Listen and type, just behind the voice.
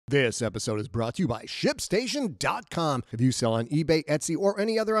This episode is brought to you by ShipStation.com. If you sell on eBay, Etsy, or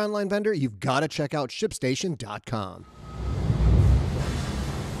any other online vendor, you've got to check out ShipStation.com.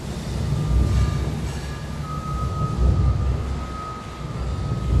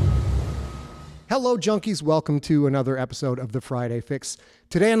 Hello, junkies. Welcome to another episode of the Friday Fix.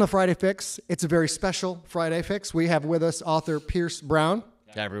 Today on the Friday Fix, it's a very special Friday Fix. We have with us author Pierce Brown.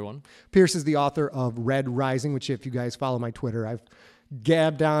 Hi, everyone. Pierce is the author of Red Rising, which if you guys follow my Twitter, I've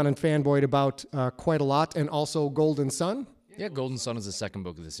gabbed on and fanboyed about quite a lot, and also Golden Sun. Yeah, Golden Sun is the second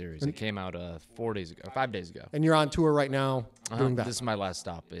book of the series. It came out 5 days ago. And you're on tour right now doing that. This is my last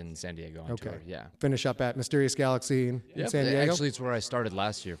stop in San Diego on tour. Yeah. Finish up at Mysterious Galaxy in San Diego. Actually, it's where I started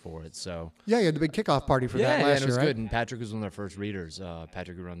last year for it. So yeah, you had the big kickoff party for that last year, and it was right? good. And Patrick was one of their first readers.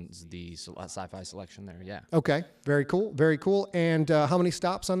 Patrick runs the sci-fi selection there. Yeah. Okay, very cool, very cool. And how many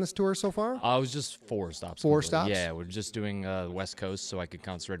stops on this tour so far? It was just 4 stops. 4 stops? Yeah, we're just doing the West Coast, so I could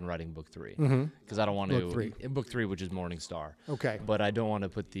concentrate on writing book 3. Because I don't want book 3, which is Morning Star. Okay. But I don't want to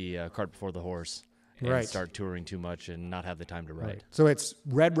put the cart before the horse and start touring too much and not have the time to write. Right. So it's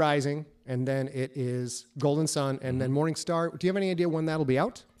Red Rising, and then it is Golden Sun, and then Morning Star. Do you have any idea when that'll be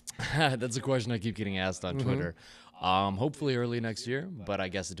out? That's a question I keep getting asked on Twitter. Hopefully early next year, but I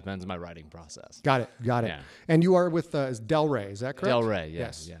guess it depends on my writing process. Got it. Yeah. And you are with Del Rey, is that correct? Del Rey,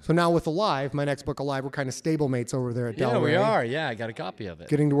 yes. Yeah. So now with Alive, my next book, Alive, we're kind of stablemates over there at Del Rey. Yeah, we are. Yeah, I got a copy of it.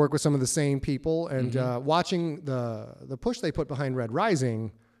 Getting to work with some of the same people and watching the push they put behind Red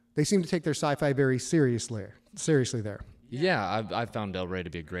Rising, they seem to take their sci-fi very seriously there. Yeah, I've found Del Rey to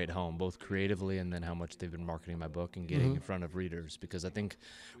be a great home, both creatively and then how much they've been marketing my book and getting in front of readers. Because I think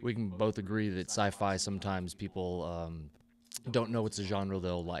we can both agree that sci-fi, sometimes people don't know it's a genre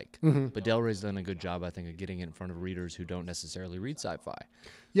they'll like. But Del Rey's done a good job, I think, of getting it in front of readers who don't necessarily read sci-fi.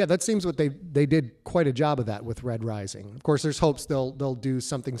 Yeah, that seems what they did quite a job of that with Red Rising. Of course, there's hopes they'll do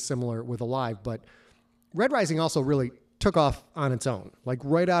something similar with Alive, but Red Rising also really took off on its own. Like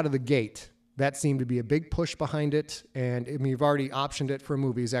right out of the gate, that seemed to be a big push behind it, and I mean, you've already optioned it for a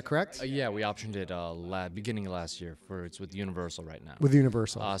movie. Is that correct? Yeah, we optioned it beginning of last year. It's with Universal right now. With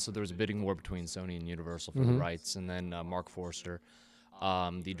Universal. So there was a bidding war between Sony and Universal for the rights, and then Mark Forster,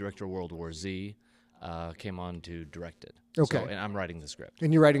 the director of World War Z, came on to direct it. Okay. So, and I'm writing the script.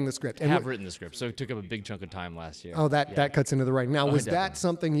 And you're writing the script. I have written the script, so it took up a big chunk of time last year. Oh, that cuts into the writing. Now, was that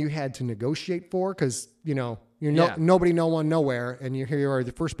something you had to negotiate for? Because, nobody, no one, nowhere, and here you are,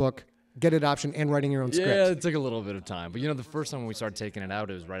 the first book, get it option and writing your own script. Yeah, it took a little bit of time. But, the first time when we started taking it out,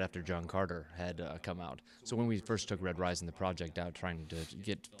 it was right after John Carter had come out. So when we first took Red Rising, the project out, trying to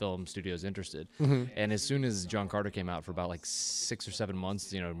get film studios interested. And as soon as John Carter came out for about like 6 or 7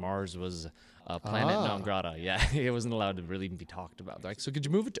 months, Mars was a planet non grata. Yeah, it wasn't allowed to really even be talked about. They're like, so could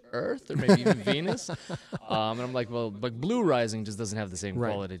you move it to Earth or maybe even Venus? And I'm like, well, but Blue Rising just doesn't have the same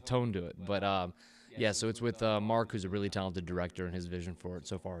quality tone to it. But yeah, so it's with Mark, who's a really talented director, and his vision for it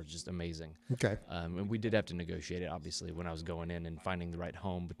so far is just amazing. Okay. And we did have to negotiate it, obviously, when I was going in and finding the right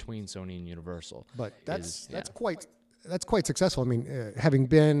home between Sony and Universal. But that's quite successful. I mean, having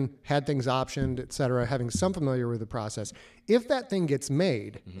had things optioned, et cetera, having some familiar with the process. If that thing gets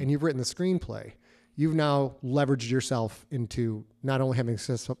made and you've written the screenplay, you've now leveraged yourself into not only having a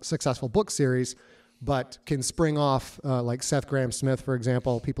successful book series, but can spring off, like Seth Grahame-Smith, for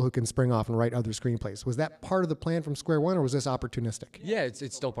example, people who can spring off and write other screenplays. Was that part of the plan from square one, or was this opportunistic? Yeah,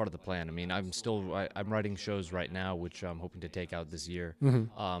 it's still part of the plan. I mean, I'm writing shows right now, which I'm hoping to take out this year,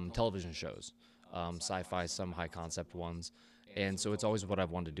 television shows, sci-fi, some high-concept ones. And so it's always what I've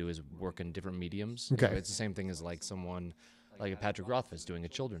wanted to do is work in different mediums. Okay. It's the same thing as like someone like a Patrick Rothfuss doing a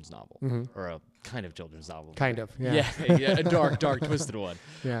children's novel, or a kind of children's novel. Kind of, yeah. Yeah, a dark, twisted one.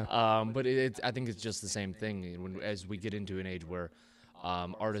 Yeah. But I think it's just the same thing. As we get into an age where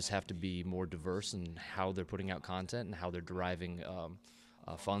artists have to be more diverse in how they're putting out content and how they're deriving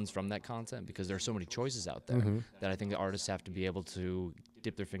funds from that content, because there are so many choices out there that I think the artists have to be able to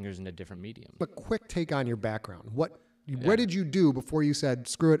dip their fingers into different mediums. But quick take on your background. What did you do before you said,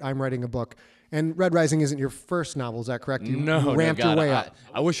 screw it, I'm writing a book? And Red Rising isn't your first novel, is that correct? You ramped your way up.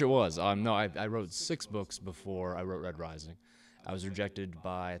 I wish it was. No, I wrote 6 books before I wrote Red Rising. I was rejected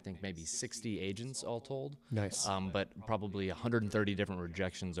by, I think, maybe 60 agents all told. Nice. But probably 130 different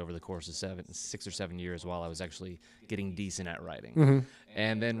rejections over the course of 6 or 7 years while I was actually getting decent at writing.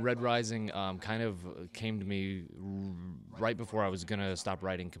 And then Red Rising kind of came to me right before I was going to stop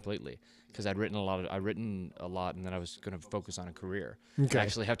writing completely, because I'd written a lot, and then I was going to focus on a career. Okay. I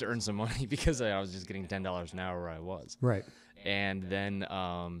actually have to earn some money because I was just getting $10 an hour where I was. Right. And then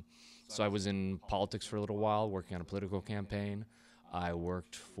so I was in politics for a little while, working on a political campaign. I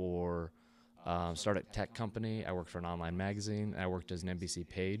worked for Started a tech company. I worked for an online magazine. I worked as an NBC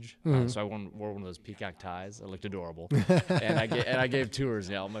page. So I wore one of those peacock ties. I looked adorable. and I gave tours.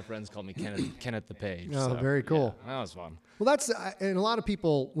 Yeah, all my friends called me Kenneth the Page. Oh, so, very cool. Yeah, that was fun. Well, that's and a lot of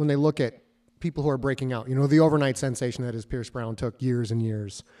people, when they look at people who are breaking out, the overnight sensation that is Pierce Brown took years and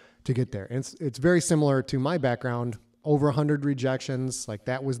years to get there. And it's very similar to my background. Over 100 rejections, like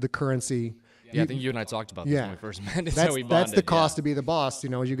that was the currency. Yeah, I think you and I talked about this when we first met. That's the cost to be the boss.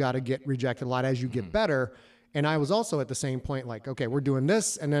 You got to get rejected a lot as you get better. And I was also at the same point, like, okay, we're doing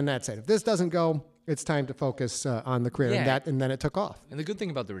this, and then that's it. If this doesn't go, it's time to focus on the career. Yeah. And then it took off. And the good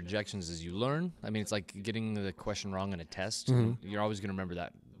thing about the rejections is you learn. I mean, it's like getting the question wrong in a test. You're always going to remember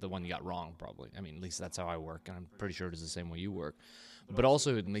the one you got wrong, probably. I mean, at least that's how I work, and I'm pretty sure it is the same way you work. But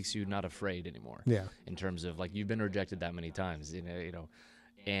also, it makes you not afraid anymore. Yeah. In terms of, like, you've been rejected that many times,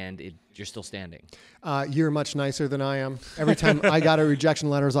 and you're still standing. You're much nicer than I am. Every time I got a rejection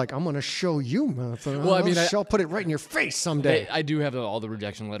letter, I was like, I'm going to show you. Well, I mean, I'll put it right in your face someday. I do have all the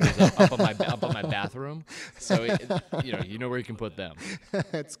rejection letters up on my bathroom, so you know where you can put them.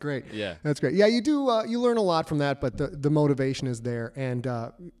 That's great. Yeah, that's great. Yeah, you do. You learn a lot from that, but the motivation is there, and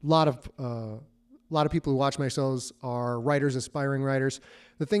a lot of people who watch my shows are writers, aspiring writers.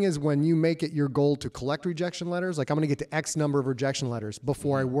 The thing is, when you make it your goal to collect rejection letters, like I'm going to get to X number of rejection letters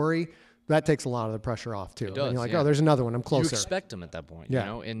before I worry, that takes a lot of the pressure off too. It does, and you're like, yeah. oh, there's another one. I'm closer. You expect them at that point,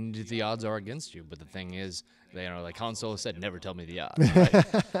 and the odds are against you. But the thing is, like Han Solo said, never tell me the odds.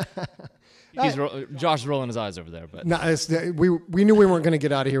 Right? Josh's rolling his eyes over there, but no, we knew we weren't going to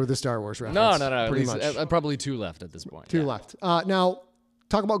get out of here with the Star Wars reference. No. Pretty at much. Probably two left at this point. Two left. Now,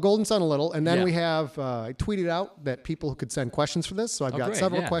 talk about Golden Sun a little, and then Yeah. we have I tweeted out that people could send questions for this, so I've got great,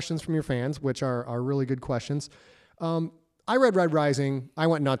 several yeah. questions from your fans, which are really good questions. I read Red Rising. I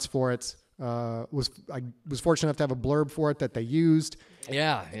went nuts for it. I was fortunate enough to have a blurb for it that they used.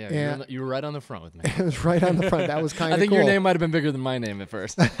 Yeah. You were right on the front with me. It was right on the front. That was kind of I think cool. your name might have been bigger than my name at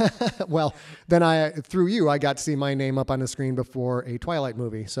first. Well, then through you, I got to see my name up on the screen before a Twilight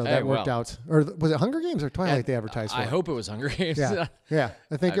movie, so that worked out. Or was it Hunger Games or Twilight they advertised for? I hope it was Hunger Games. Yeah.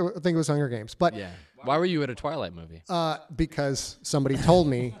 I think it was Hunger Games. But yeah. Why were you at a Twilight movie? Because somebody told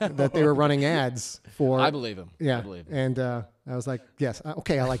me that they were running ads for. I believe him. Yeah, I believe him. And I was like, yes,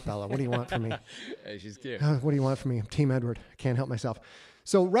 okay, I like Bella. What do you want from me? Hey, she's cute. What do you want from me? I'm Team Edward. I can't help myself.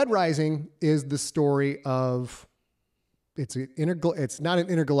 So Red Rising is the story of it's not an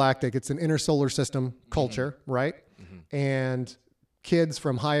intergalactic, it's an intersolar system culture, right? Mm-hmm. And kids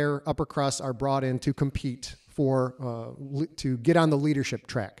from upper crust are brought in to compete to get on the leadership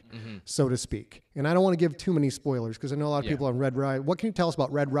track, so to speak. And I don't want to give too many spoilers because I know a lot of people on Red Rising. What can you tell us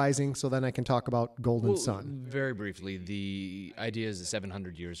about Red Rising so then I can talk about Golden Sun? Very briefly, the idea is that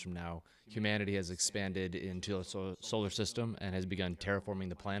 700 years from now, humanity has expanded into a solar system and has begun terraforming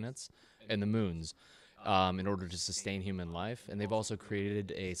the planets and the moons in order to sustain human life. And they've also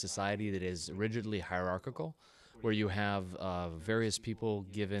created a society that is rigidly hierarchical, where you have various people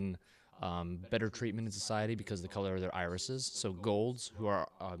given better treatment in society because of the color of their irises. So golds, who are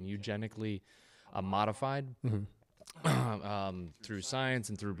eugenically modified through science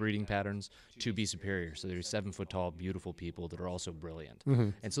and through breeding patterns to be superior. So they're 7-foot-tall, beautiful people that are also brilliant.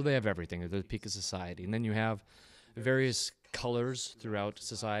 And so they have everything. They're the peak of society. And then you have various colors throughout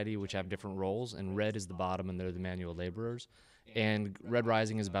society which have different roles, and red is the bottom, and they're the manual laborers. And Red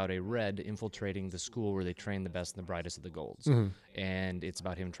Rising is about a red infiltrating the school where they train the best and the brightest of the golds. And it's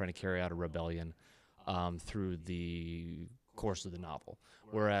about him trying to carry out a rebellion through the course of the novel.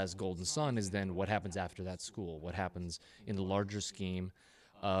 Whereas Golden Sun is then what happens after that school, what happens in the larger scheme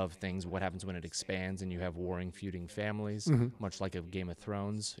of things, what happens when it expands and you have warring, feuding families, much like a Game of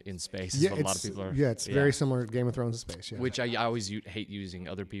Thrones in space. Yeah, a lot of people are. Yeah, it's very similar to Game of Thrones in space. Yeah. Which I always hate using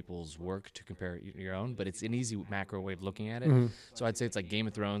other people's work to compare your own, but it's an easy macro way of looking at it. So I'd say it's like Game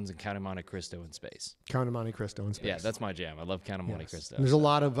of Thrones and Count of Monte Cristo in space. Count of Monte Cristo in space. Yeah, that's my jam. I love Count of Monte Cristo. And there's a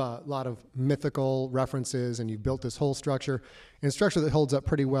lot of mythical references, and you've built this whole structure, and a structure that holds up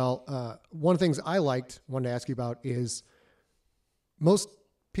pretty well. One of the things I wanted to ask you about is most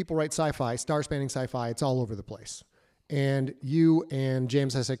people write sci-fi, star-spanning sci-fi. It's all over the place. And you and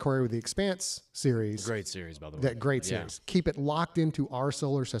James S.A. Corey with the Expanse series. Great series, by the way. That great series. Keep it locked into our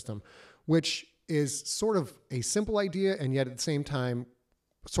solar system, which is sort of a simple idea, and yet at the same time,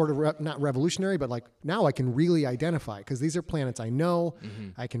 sort of not revolutionary, but like now I can really identify because these are planets I know.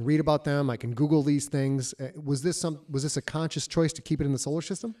 I can read about them. I can Google these things. Was this a conscious choice to keep it in the solar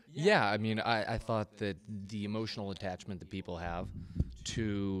system? Yeah, I mean, I thought that the emotional attachment that people have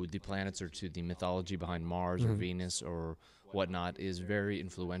to the planets or to the mythology behind Mars or Venus or whatnot is very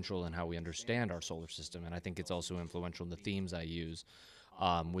influential in how we understand our solar system, and I think it's also influential in the themes I use.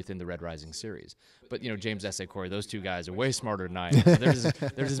 within the Red Rising series. But, James S.A. Corey, those two guys are way smarter than I am. So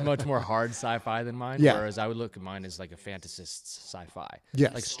they're just much more hard sci-fi than mine, whereas I would look at mine as like a fantasist's sci-fi.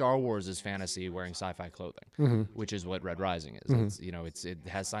 Yes. Like Star Wars is fantasy wearing sci-fi clothing, which is what Red Rising is. It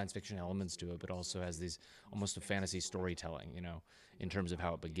has science fiction elements to it, but also has these almost a fantasy storytelling, in terms of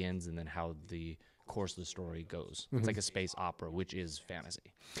how it begins and then how the course of the story goes. It's like a space opera, which is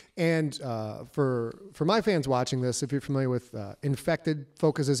fantasy. And for my fans watching this, if you're familiar with Infected,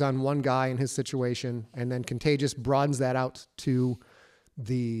 focuses on one guy and his situation, and then Contagious broadens that out to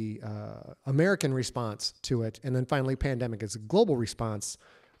the American response to it, and then finally Pandemic is a global response.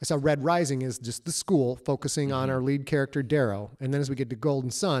 I saw Red Rising is just the school focusing on our lead character Darrow, and then as we get to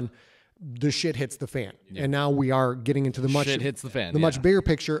Golden Sun, the shit hits the fan, and now we are getting into the much much bigger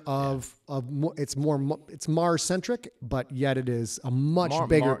picture of it's Mars centric, but yet it is a much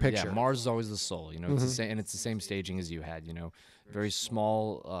bigger picture. Yeah, Mars is always the soul, it's the same, and it's the same staging as you had, very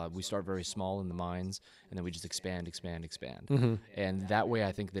small. We start very small in the mines, and then we just expand, and that way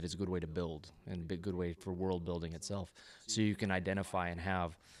I think that it's a good way to build and a good way for world building itself, so you can identify and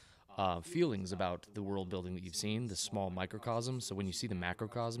have feelings about the world building that you've seen, the small microcosm. So when you see the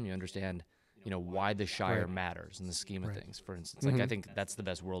macrocosm, you understand, why the Shire matters in the scheme of things. For instance, like I think that's the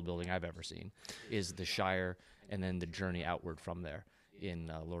best world building I've ever seen, is the Shire and then the journey outward from there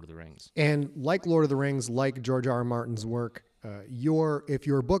in Lord of the Rings. And like Lord of the Rings, like George R. R. Martin's work, if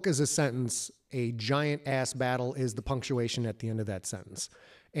your book is a sentence, a giant ass battle is the punctuation at the end of that sentence.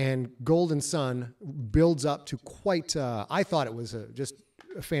 And Golden Sun builds up to quite, I thought it was just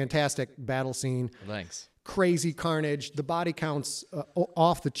a fantastic battle scene. Thanks. Crazy carnage. The body counts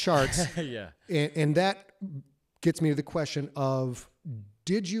off the charts. Yeah. And that gets me to the question of,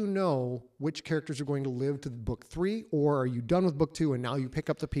 did you know which characters are going to live to book 3, or are you done with book 2 and now you pick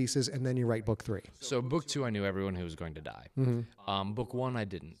up the pieces and then you write book 3? So book 2, I knew everyone who was going to die. Book 1, I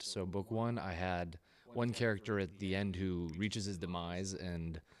didn't. So book 1, I had one character at the end who reaches his demise,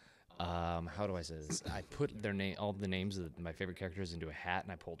 and how do I say this? I put all the names of my favorite characters into a hat,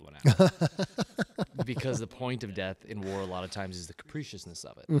 and I pulled one out. Because the point of death in war a lot of times is the capriciousness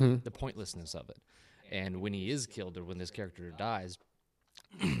of it, the pointlessness of it. And when he is killed, or when this character dies,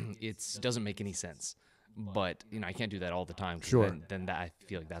 it doesn't make any sense. But I can't do that all the time. Sure. Then that, I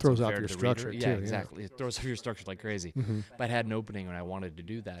feel like that's throws unfair off your to the structure reader. too. Yeah, exactly. It throws off your structure like crazy. But I had an opening and I wanted to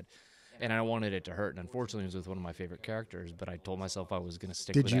do that. And I wanted it to hurt, and unfortunately, it was with one of my favorite characters. But I told myself I was going to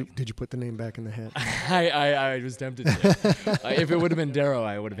stick with it. Did you put the name back in the hat? I was tempted to. If it would have been Darrow,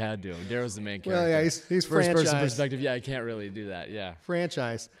 I would have had to. Darrow's the main character. Well, yeah, he's first franchise. person perspective. Yeah, I can't really do that. Yeah,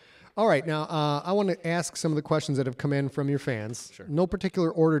 franchise. All right, now I want to ask some of the questions that have come in from your fans. Sure. No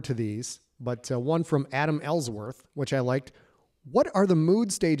particular order to these, but one from Adam Ellsworth, which I liked. What are the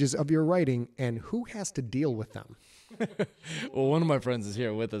mood stages of your writing, and who has to deal with them? Well, one of my friends is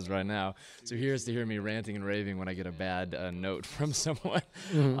here with us right now, so he has to hear me ranting and raving when I get a bad note from someone.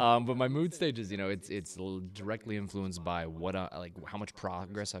 But my mood stages, it's directly influenced by how much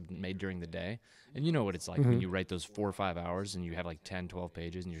progress I've made during the day. And you know what it's like when you write those 4 or 5 hours and you have like 10, 12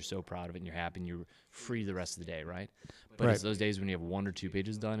 pages and you're so proud of it and you're happy and you're free the rest of the day, right? But it's those days when you have 1 or 2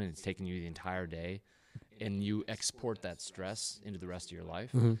 pages done and it's taking you the entire day, and you export that stress into the rest of your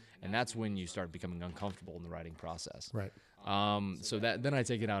life, and that's when you start becoming uncomfortable in the writing process. Right. So then I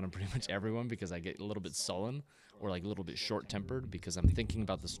take it out on pretty much everyone, because I get a little bit sullen or like a little bit short-tempered because I'm thinking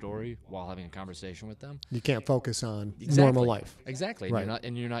about the story while having a conversation with them. You can't focus on Exactly. normal life. Exactly. Right.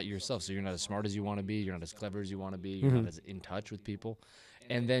 And you're not yourself, so you're not as smart as you want to be, you're not as clever as you want to be, you're not as in touch with people.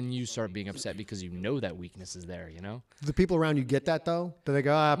 And then you start being upset because you know that weakness is there, Do the people around you get that, though? Do they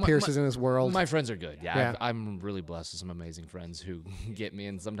go, Pierce is in his world? My friends are good. Yeah. I'm really blessed with some amazing friends who get me,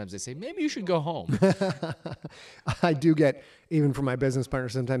 and sometimes they say, maybe you should go home. I do get, even from my business partner,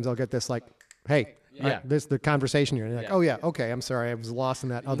 sometimes I'll get this like, hey, the conversation here. And you're like, oh, yeah, okay, I'm sorry. I was lost in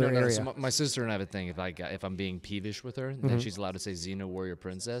that other area. So my sister and I have a thing. If I'm being peevish with her, then she's allowed to say Xena Warrior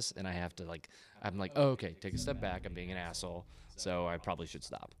Princess, and I have to, I'm like, oh, okay, take a step back. I'm being an asshole. So I probably should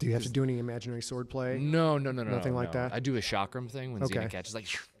stop. Do you have to do any imaginary sword play? No. Nothing like that? I do a chakram thing when Xena catches,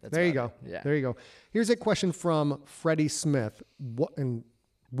 that's there you go. Yeah. There you go. Here's a question from Freddie Smith.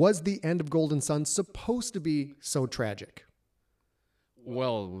 Was the end of Golden Sun supposed to be so tragic?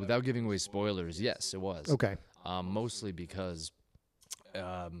 Well, without giving away spoilers, yes, it was. Okay. Mostly because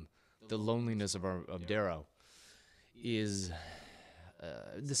the loneliness of Darrow is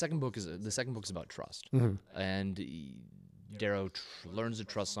the second book is about trust, and Darrow learns to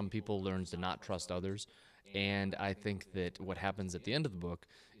trust some people, learns to not trust others, and I think that what happens at the end of the book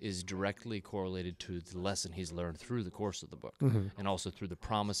is directly correlated to the lesson he's learned through the course of the book, and also through the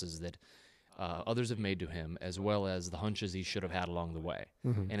promises that others have made to him, as well as the hunches he should have had along the way.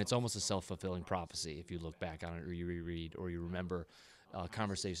 And it's almost a self-fulfilling prophecy if you look back on it, or you reread, or you remember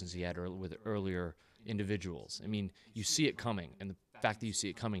conversations he had with earlier individuals. I mean, you see it coming, and the fact that you see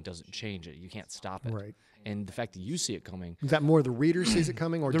it coming doesn't change it. You can't stop it. Right. And the fact that you see it coming, is that more the reader sees it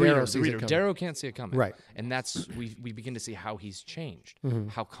coming, or the Darrow reader, sees it coming? Darrow can't see it coming. Right. And that's we begin to see how he's changed,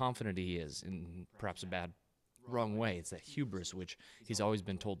 how confident he is in perhaps a wrong way. It's that hubris which he's always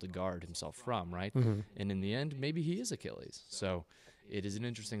been told to guard himself from, right? And in the end, maybe he is Achilles. So it is an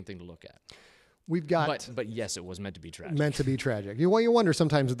interesting thing to look at. We've got, but yes, it was meant to be tragic. Meant to be tragic. You wonder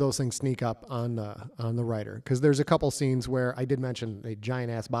sometimes if those things sneak up on the writer, because there's a couple scenes where I did mention a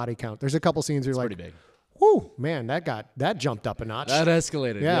giant ass body count. There's a couple scenes where you're like, pretty big. Whoo, man, that jumped up a notch. That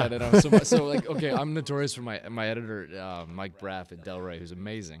escalated. Yeah. No. So like, okay, I'm notorious for my editor, Mike Braff at Del Rey, who's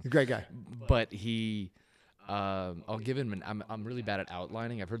amazing. Great guy. But he, I'll give him I'm really bad at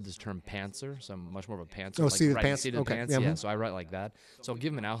outlining. I've heard this term pantser, so I'm much more of a pantser. Oh, like seated writing pants. seated Okay. pants. Yeah, Yeah, so I write like that. So I'll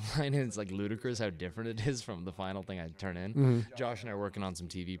give him an outline, and it's like ludicrous how different it is from the final thing I turn in. Josh and I are working on some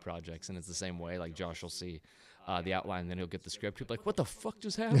TV projects, and it's the same way. Like Josh will see the outline, then he'll get the script. He'll be like, "What the fuck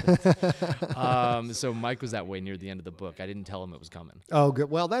just happened?" So Mike was that way near the end of the book. I didn't tell him it was coming. Oh, good.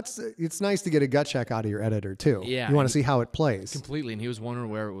 Well, it's nice to get a gut check out of your editor too. Yeah, you want to see how it plays completely. And he was wondering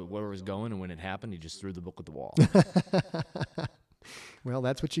where it was going, and when it happened, he just threw the book at the wall. Well,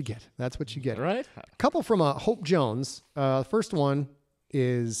 that's what you get. That's what you get. Right? A couple from Hope Jones. First one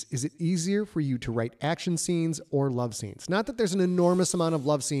is it easier for you to write action scenes or love scenes? Not that there's an enormous amount of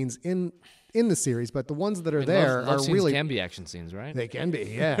love scenes in the series, but the ones that are there love are scenes really can be action scenes, right? They can be,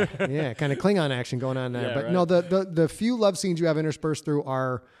 yeah, yeah, kind of Klingon action going on there. Yeah, but right. no, the few love scenes you have interspersed through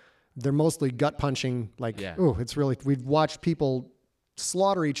they're mostly gut punching. Like, oh, it's really, we've watched people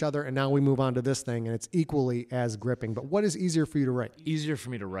slaughter each other, and now we move on to this thing, and it's equally as gripping. But what is easier for you to write? Easier for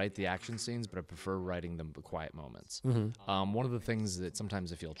me to write the action scenes, but I prefer writing them the quiet moments. One of the things that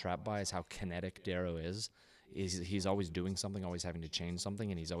sometimes I feel trapped by is how kinetic Darrow is he's always doing something, always having to change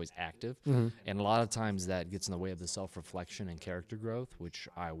something, and he's always active. And a lot of times that gets in the way of the self-reflection and character growth, which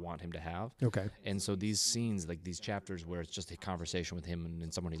I want him to have. Okay. And so these scenes, like these chapters where it's just a conversation with him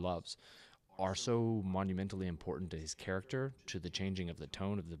and someone he loves, are so monumentally important to his character, to the changing of the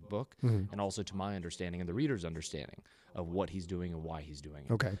tone of the book, and also to my understanding and the reader's understanding of what he's doing and why he's doing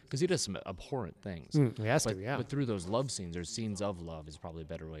it. Okay. Because he does some abhorrent things. He has to, yeah. But through those love scenes, or scenes of love is probably a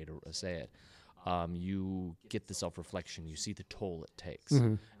better way to say it, you get the self-reflection, you see the toll it takes.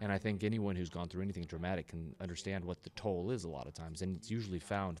 And I think anyone who's gone through anything dramatic can understand what the toll is a lot of times. And it's usually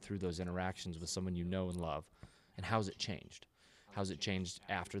found through those interactions with someone you know and love. And how's it changed? How's it changed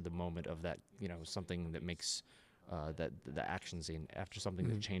after the moment of that, something that makes the action scene, after something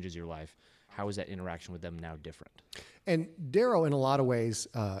that changes your life? How is that interaction with them now different? And Darrow, in a lot of ways,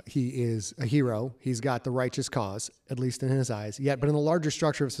 he is a hero. He's got the righteous cause, at least in his eyes. But in the larger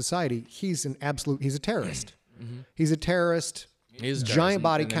structure of society, he's a terrorist. He's a terrorist, giant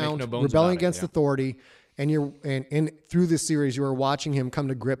body count, rebelling against authority. And through this series, you are watching him come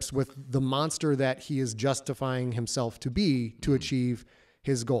to grips with the monster that he is justifying himself to be to achieve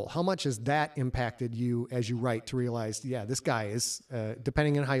his goal. How much has that impacted you as you write to realize, yeah, this guy is,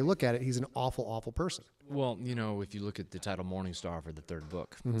 depending on how you look at it, he's an awful, awful person? Well, if you look at the title Morning Star for the third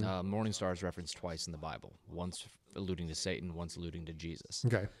book, Morning Star is referenced twice in the Bible, once alluding to Satan, once alluding to Jesus.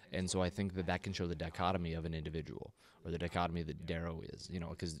 Okay. And so I think that can show the dichotomy of an individual, or the dichotomy that Darrow is,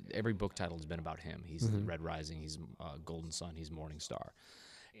 because every book title has been about him. He's the Red Rising, he's Golden Sun, he's Morning Star.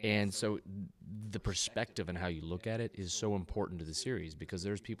 And so the perspective and how you look at it is so important to the series, because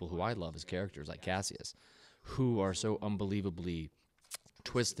there's people who I love as characters, like Cassius, who are so unbelievably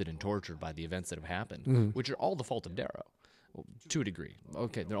twisted and tortured by the events that have happened, which are all the fault of Darrow. Well, to a degree.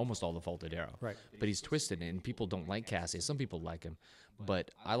 Okay, they're almost all the fault of Darrow. Right. But he's twisted, and people don't like Cassius. Some people like him, but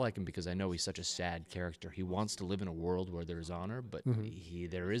I like him because I know he's such a sad character. He wants to live in a world where there is honor, but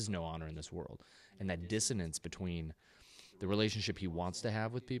there is no honor in this world. And that dissonance between the relationship he wants to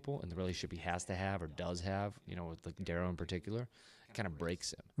have with people and the relationship he has to have or does have, with like Darrow in particular, kind of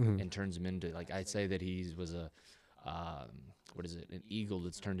breaks him and turns him into, like, I'd say that he was a an eagle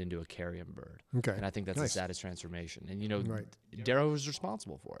that's turned into a carrion bird. Okay. And I think that's the saddest transformation. And, Darrow was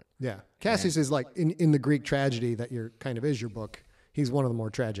responsible for it. Yeah. Cassius is like, in the Greek tragedy that is your book, he's one of the more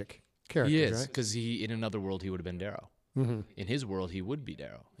tragic characters, He is, right? because in another world, he would have been Darrow. In his world, he would be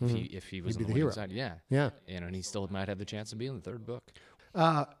Darrow if he was on the winning side. Yeah. Yeah. And he still might have the chance to be in the third book.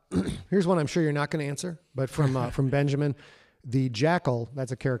 Here's one I'm sure you're not going to answer, but from Benjamin. The Jackal,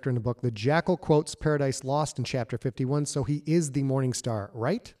 that's a character in the book. The Jackal quotes Paradise Lost in chapter 51, so he is the Morning Star,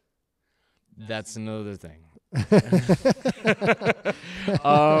 right? That's another thing.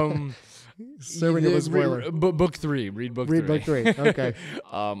 Serving of a spoiler. Book 3. Read book 3. Read book 3. Okay.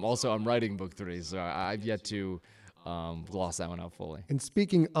 Also, I'm writing book 3, so I've yet to gloss that one out fully. And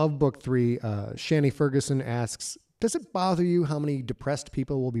speaking of book 3, Shani Ferguson asks, does it bother you how many depressed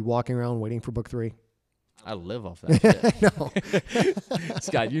people will be walking around waiting for book 3? I live off that shit. No.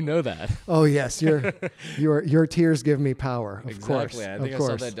 Scott, you know that. Oh yes, your tears give me power. Of course. Exactly. I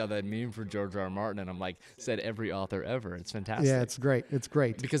think I saw that meme for George R. R. Martin, and I'm like, said every author ever. It's fantastic. Yeah, it's great. It's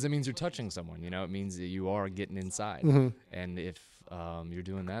great. Because it means you're touching someone. It means that you are getting inside. And if you're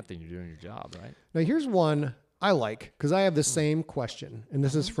doing that, then you're doing your job, right? Now here's one I like, because I have the same question, and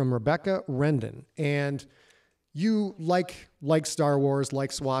this is from Rebecca Rendon. And you like Star Wars,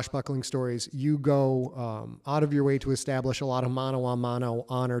 like swashbuckling stories. You go out of your way to establish a lot of mano-a-mano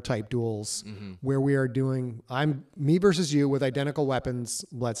honor type duels where we are doing me versus you with identical weapons.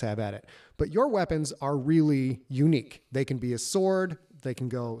 Let's have at it. But your weapons are really unique. They can be a sword. They can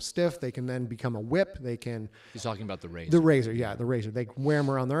go stiff. They can then become a whip. They can... He's talking about the razor. The razor, yeah, the razor. They wear them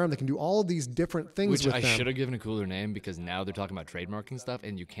around their arm. They can do all of these different things with them. Which I should have given a cooler name, because now they're talking about trademarking stuff,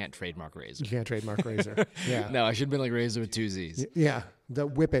 and you can't trademark razor. You can't trademark razor. Yeah. No, I should have been like razor with 2 Z's. Yeah, the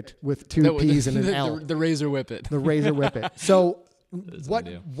whip it with 2 P's and an L. The razor whip it. The razor whip it. So what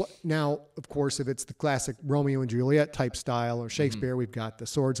now, of course, if it's the classic Romeo and Juliet type style or Shakespeare, we've got the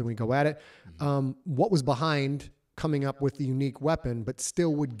swords and we go at it. What was behind coming up with the unique weapon, but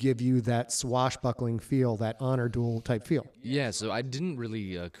still would give you that swashbuckling feel, that honor duel type feel? Yeah, so I didn't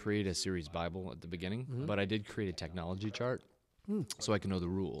really create a series Bible at the beginning, but I did create a technology chart so I can know the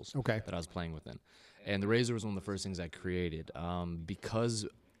rules that I was playing within. And the razor was one of the first things I created because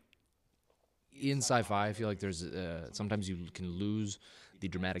in sci-fi, I feel like there's sometimes you can lose the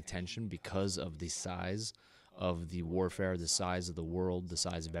dramatic tension because of the size of the warfare, the size of the world, the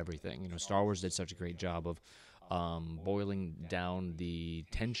size of everything. Star Wars did such a great job of boiling down the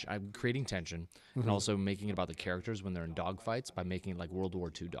tension, creating tension, and also making it about the characters when they're in dogfights by making it like World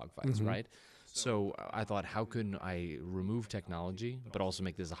War II dogfights, right? So I thought, how can I remove technology, but also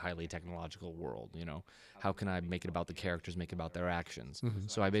make this a highly technological world? How can I make it about the characters, make it about their actions?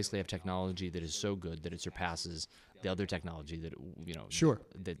 So I basically have technology that is so good that it surpasses the other technology that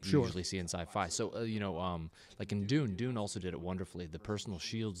that you usually see in sci-fi. So like in Dune also did it wonderfully. The personal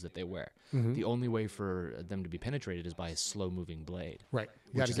shields that they wear, the only way for them to be penetrated is by a slow-moving blade. Right,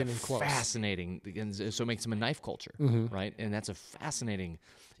 you got to get in close. Fascinating, and so it makes them a knife culture, right? And that's a fascinating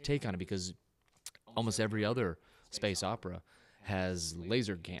take on it, because almost every other space opera has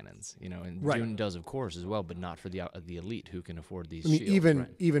laser cannons, and Dune does, of course, as well, but not for the elite who can afford these shields.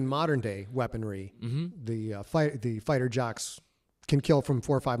 Even modern day weaponry, the fighter jocks can kill from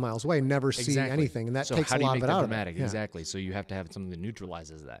 4 or 5 miles away, never see anything, and that takes a lot of it out of it. Exactly. So you have to have something that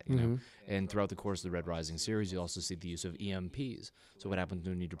neutralizes that, And throughout the course of the Red Rising series, you also see the use of EMPs. So what happens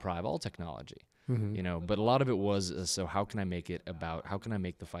when you deprive all technology? But a lot of it was, so how can I make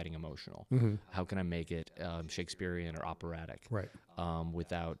the fighting emotional? How can I make it Shakespearean or operatic? Right.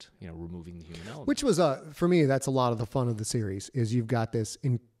 Without, removing the human element. Which was, for me, that's a lot of the fun of the series, is you've got this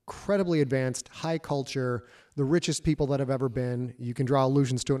incredibly advanced, high culture, the richest people that have ever been. You can draw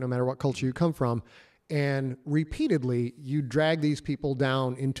allusions to it no matter what culture you come from. And repeatedly, you drag these people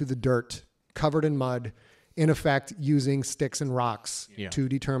down into the dirt, covered in mud, in effect using sticks and rocks to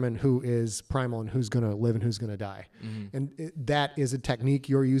determine who is primal and who's going to live and who's going to die. And that is a technique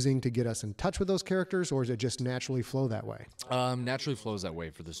you're using to get us in touch with those characters, or does it just naturally flow that way? Naturally flows that way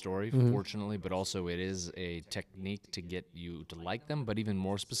for the story, fortunately, but also it is a technique to get you to like them, but even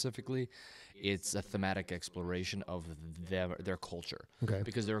more specifically, it's a thematic exploration of their culture.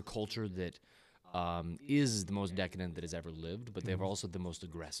 Because they're a culture that is the most decadent that has ever lived, but they're also the most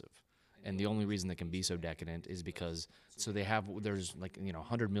aggressive. And the only reason they can be so decadent is because, there's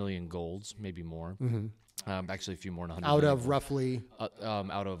 100 million golds, maybe more. Actually a few more than 100 out million. Of roughly?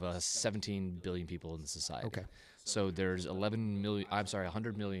 Out of 17 billion people in the society. Okay. So there's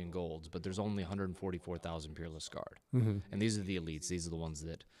 100 million golds, but there's only 144,000 Peerless Guard. And these are the elites. These are the ones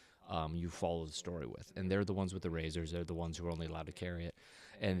that you follow the story with. And they're the ones with the razors. They're the ones who are only allowed to carry it.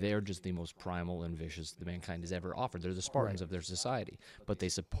 And they're just the most primal and vicious that mankind has ever offered. They're the Spartans of their society. But they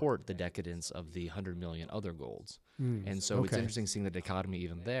support the decadence of the 100 million other golds. And so it's interesting seeing the dichotomy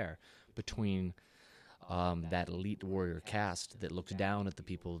even there between that elite warrior caste that looks down at the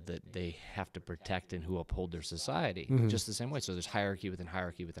people that they have to protect and who uphold their society, just the same way. So there's hierarchy within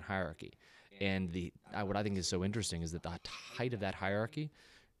hierarchy within hierarchy. And what I think is so interesting is that the height of that hierarchy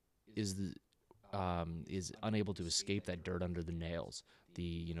is unable to escape that dirt under the nails,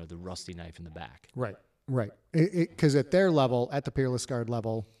 the rusty knife in the back. Right. Right. Because at their level, at the Peerless Guard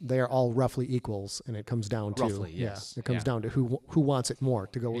level, they are all roughly equals, and it comes down to Roughly, yes. it comes down to who wants it more,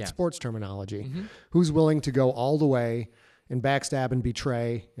 to go with Yeah. sports terminology, who's willing to go all the way and backstab and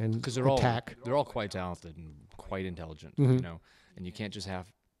betray and Because attack. they're all quite talented and quite intelligent, you know, and you can't just have,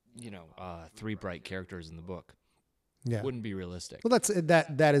 3 bright characters in the book. Yeah. Wouldn't be realistic. Well,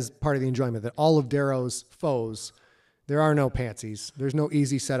 that is part of the enjoyment, that all of Darrow's foes, there are no pantsies. There's no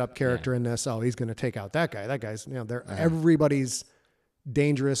easy setup character in this. Oh, he's going to take out that guy. That guy's, everybody's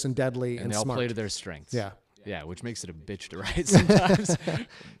dangerous and deadly and they all smart. play to their strengths. Yeah. Yeah, which makes it a bitch to write sometimes.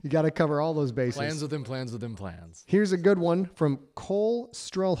 You got to cover all those bases. Plans within plans within plans. Here's a good one from Cole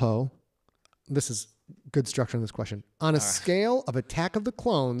Strelho. This is good structure in this question. On a scale of Attack of the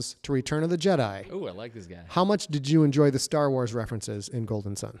Clones to Return of the Jedi, Oh, I like this guy. how much did you enjoy the Star Wars references in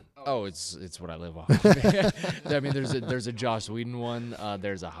Golden Sun? Oh, it's what I live on. I mean, there's a Joss Whedon one.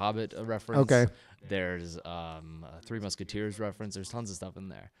 There's a Hobbit reference. Okay. There's a Three Musketeers reference. There's tons of stuff in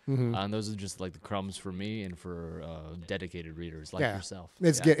there. And those are just like the crumbs for me and for dedicated readers like yourself.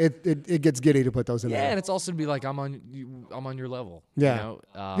 It gets giddy to put those in there. Yeah, and it's also to be like I'm on your level. Yeah.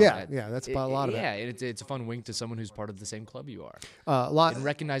 You know? That's about a lot of it. Yeah, and it's a fun wink to someone who's part of the same club you are. And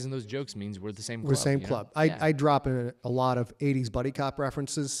recognizing those jokes means we're the same club. We're the same club. Yeah. I drop in a lot of 80s buddy cop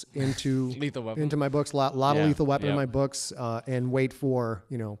references into Lethal Weapon. into my books. A lot of Lethal Weapon in Yep. my books, and wait for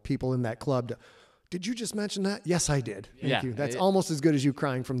people in that club to. Did you just mention that? Yes, I did. Thank you. That's almost as good as you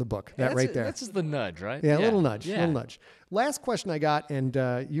crying from the book. That right there. That's just the nudge, right? Yeah, a little nudge. Yeah. Little nudge. Last question I got, and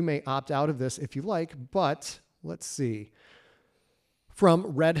you may opt out of this if you like, but let's see. From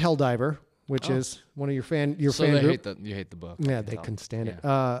Red Helldiver, which is one of your fan So group. you hate the book. Yeah, they couldn't stand it.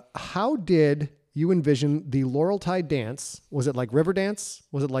 How did you envision the Laureltide dance? Was it like River Dance?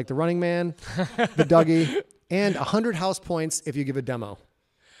 Was it like the Running Man, the Dougie, and 100 house points if you give a demo?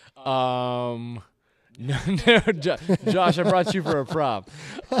 No, Josh, I brought you for a prop.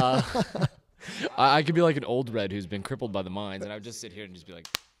 I could be like an old red who's been crippled by the mines, and I would just sit here and just be like,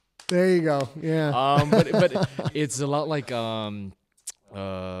 There you go. Yeah. but it's a lot like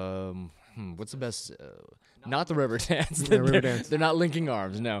what's the best? Not the river dance. River Dance. They're not linking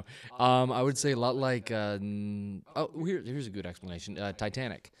arms. No. I would say a lot like. Here's a good explanation.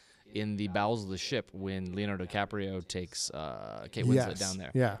 Titanic. In the bowels of the ship, when Leonardo DiCaprio takes Kate Winslet down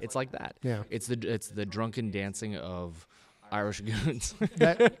there, it's like that. Yeah. It's the drunken dancing of Irish goons.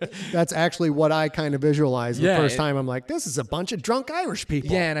 That's actually what I kind of visualized the Yeah, first time. I'm like, this is a bunch of drunk Irish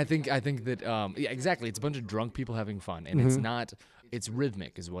people. Yeah, and I think that exactly. It's a bunch of drunk people having fun, and it's not. It's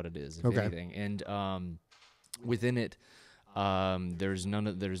rhythmic, is what it is, if anything. And within it, there's none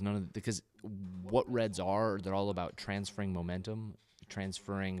of because what Reds are, they're all about transferring momentum,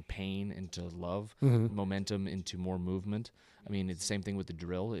 transferring pain into love, momentum into more movement. I mean, it's the same thing with the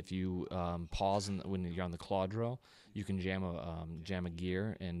drill. If you pause when you're on the claw drill, you can jam a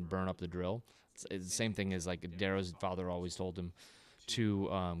gear and burn up the drill. It's the same thing as like Darrow's father always told him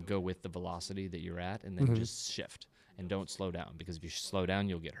to go with the velocity that you're at and then just shift and don't slow down, because if you slow down,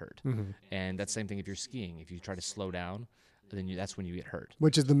 you'll get hurt. And that's the same thing if you're skiing. If you try to slow down, then that's when you get hurt.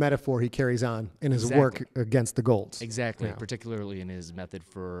 Which is the metaphor he carries on in his work against the Golds. Exactly, particularly in his method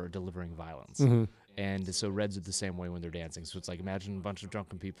for delivering violence. And so Reds are the same way when they're dancing. So it's like, imagine a bunch of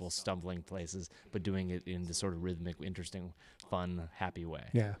drunken people stumbling places, but doing it in this sort of rhythmic, interesting, fun, happy way.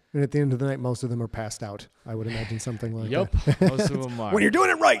 Yeah. And at the end of the night, most of them are passed out. I would imagine something like Yep, that. most of them are. When you're doing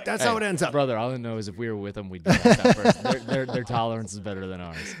it right, that's how it ends up. Brother, all I know is if we were with them, we'd do that first. Their tolerance is better than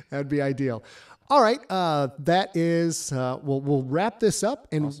ours. That'd be ideal. All right, that is, we'll wrap this up.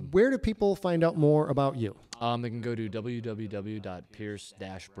 And where do people find out more about you? They can go to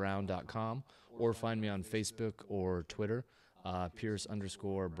www.pierce-brown.com or find me on Facebook or Twitter,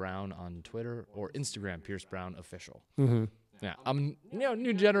 Pierce_Brown on Twitter, or Instagram, Pierce Brown Official. Yeah, I'm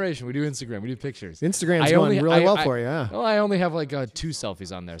new generation. We do Instagram. We do pictures. Instagram's going really well for you. Yeah. Well, I only have like 2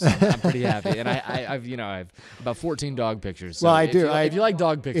 selfies on there, so I'm pretty happy. And I've about 14 dog pictures. So well, I do. If you like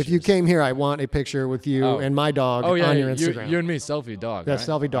dog pictures, if you came here, I want a picture with you and my dog on your Instagram. You and me, selfie dog. Yeah, right?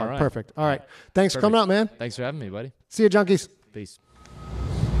 selfie dog. All right. Perfect. All right. Thanks for coming out, man. Thanks for having me, buddy. See you, junkies. Peace.